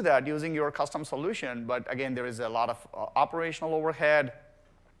absolutely do that using your custom solution. But again, there is a lot of operational overhead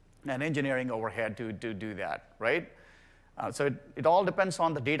and engineering overhead to do that, right? So it all depends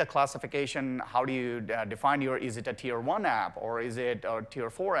on the data classification. How do you define is it a tier 1 app, or is it a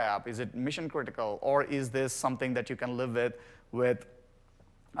tier 4 app? Is it mission critical, or is this something that you can live with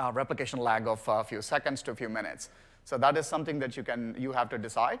replication lag of a few seconds to a few minutes? So that is something that you have to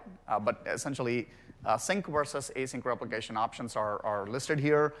decide. But essentially, sync versus async replication options are listed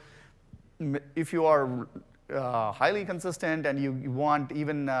here. If you are highly consistent and you want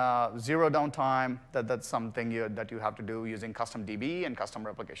even zero downtime, that's something that you have to do using custom DB and custom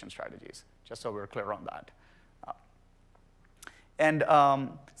replication strategies, just so we're clear on that. And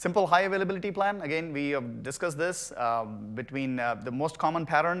simple high availability plan, again, we have discussed this. The most common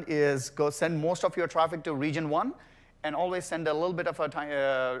pattern is go send most of your traffic to region 1 and always send a little bit of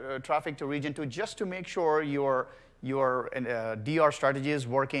traffic to region 2 just to make sure your DR strategy is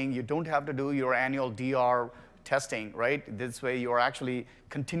working. You don't have to do your annual DR testing, right? This way you're actually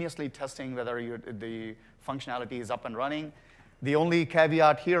continuously testing whether the functionality is up and running. The only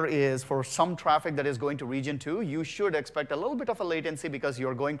caveat here is for some traffic that is going to region 2, you should expect a little bit of a latency because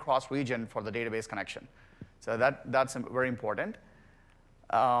you're going cross-region for the database connection. So that's very important.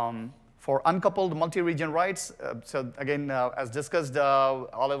 For uncoupled multi-region writes, so again, as discussed,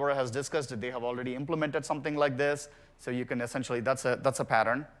 Oliver has discussed that they have already implemented something like this. So you can essentially, that's a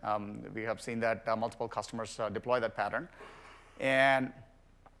pattern. We have seen that multiple customers deploy that pattern. And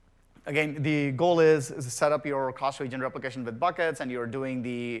again, the goal is to set up your cross-region replication with buckets, and you're doing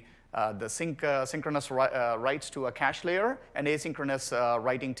the synchronous writes to a cache layer and asynchronous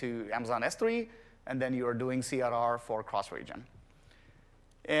writing to Amazon S3, and then you're doing CRR for cross-region.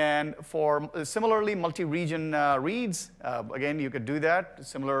 And for similarly multi-region reads, again, you could do that,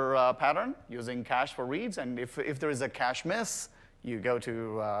 similar pattern, using cache for reads. And if there is a cache miss, you go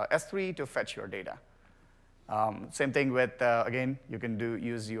to S3 to fetch your data. Same thing with, again, you can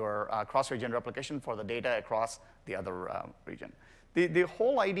use your cross-region replication for the data across the other region. The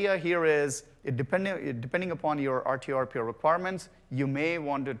whole idea here is, depending upon your RTRPO requirements, you may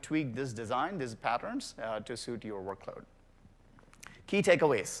want to tweak this design, these patterns, to suit your workload. Key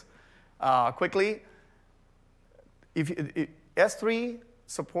takeaways. Quickly, S3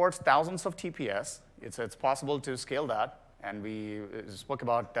 supports thousands of TPS. It's possible to scale that. And we spoke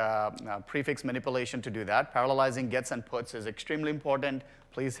about prefix manipulation to do that. Parallelizing gets and puts is extremely important.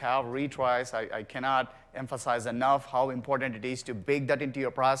 Please have retries. I cannot emphasize enough how important it is to bake that into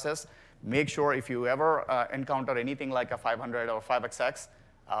your process. Make sure if you ever encounter anything like a 500 or 5XX,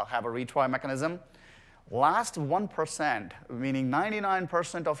 have a retry mechanism. Last 1%, meaning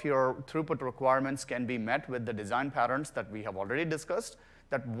 99% of your throughput requirements can be met with the design patterns that we have already discussed.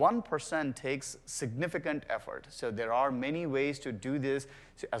 That 1% takes significant effort. So there are many ways to do this.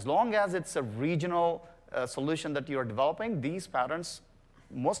 So as long as it's a regional solution that you're developing, these patterns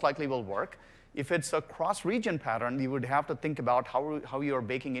most likely will work. If it's a cross-region pattern, you would have to think about how you're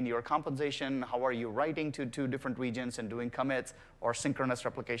baking in your compensation, how are you writing to two different regions and doing commits or synchronous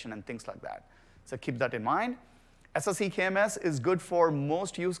replication and things like that. So keep that in mind. SSE KMS is good for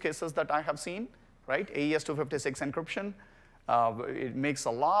most use cases that I have seen, right? AES 256 encryption. It makes a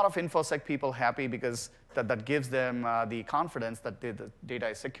lot of InfoSec people happy because that gives them the confidence that the data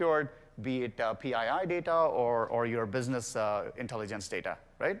is secured, be it PII data or your business intelligence data,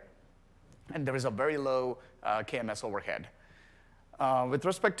 right? And there is a very low KMS overhead. With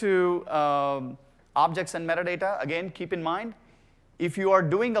respect to objects and metadata, again, keep in mind, if you are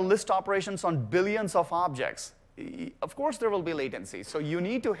doing a list operations on billions of objects, of course there will be latency. So you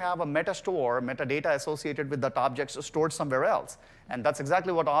need to have a metadata associated with that object stored somewhere else. And that's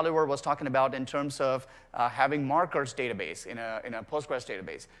exactly what Oliver was talking about in terms of having markers database in a Postgres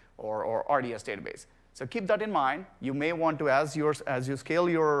database or RDS database. So keep that in mind. You may want to, as you scale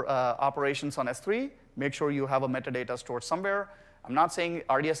your operations on S3, make sure you have a metadata stored somewhere. I'm not saying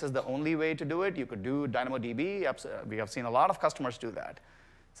RDS is the only way to do it. You could do DynamoDB. We have seen a lot of customers do that.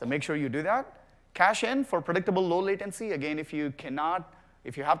 So make sure you do that. Cache in for predictable low latency. Again, if you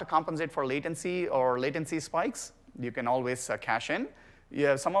have to compensate for latency or latency spikes, you can always cache in.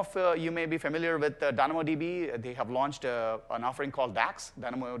 Yeah, some of you may be familiar with DynamoDB. They have launched an offering called DAX,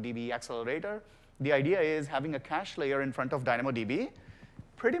 DynamoDB Accelerator. The idea is having a cache layer in front of DynamoDB.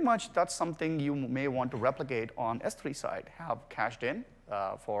 Pretty much that's something you may want to replicate on S3 side, have cached in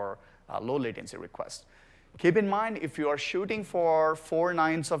for low latency requests. Keep in mind, if you are shooting for 4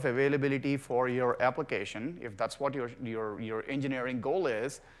 nines of availability for your application, if that's what your engineering goal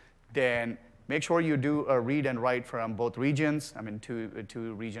is, then make sure you do a read and write from both regions,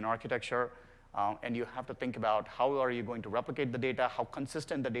 to region architecture. And you have to think about how are you going to replicate the data, how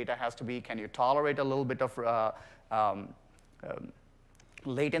consistent the data has to be. Can you tolerate a little bit of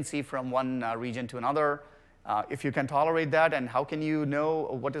latency from one region to another? If you can tolerate that, and how can you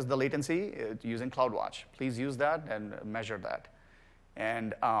know what is the latency? Using CloudWatch. Please use that and measure that.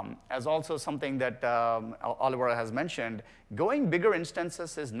 And as also something that Oliver has mentioned, going bigger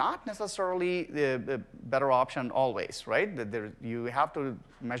instances is not necessarily the better option always, right? You have to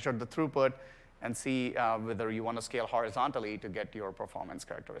measure the throughput and see whether you want to scale horizontally to get your performance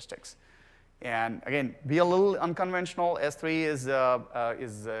characteristics. And again, be a little unconventional. S3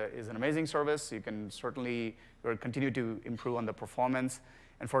 is an amazing service. You can certainly continue to improve on the performance.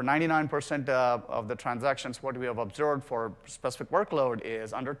 And for 99% of the transactions, what we have observed for specific workload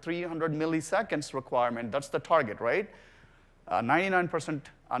is under 300 milliseconds requirement. That's the target, right? 99%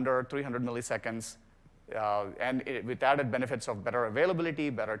 under 300 milliseconds, and with added benefits of better availability,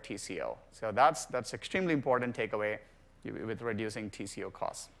 better TCO. So that's extremely important takeaway with reducing TCO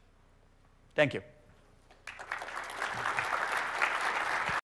costs. Thank you.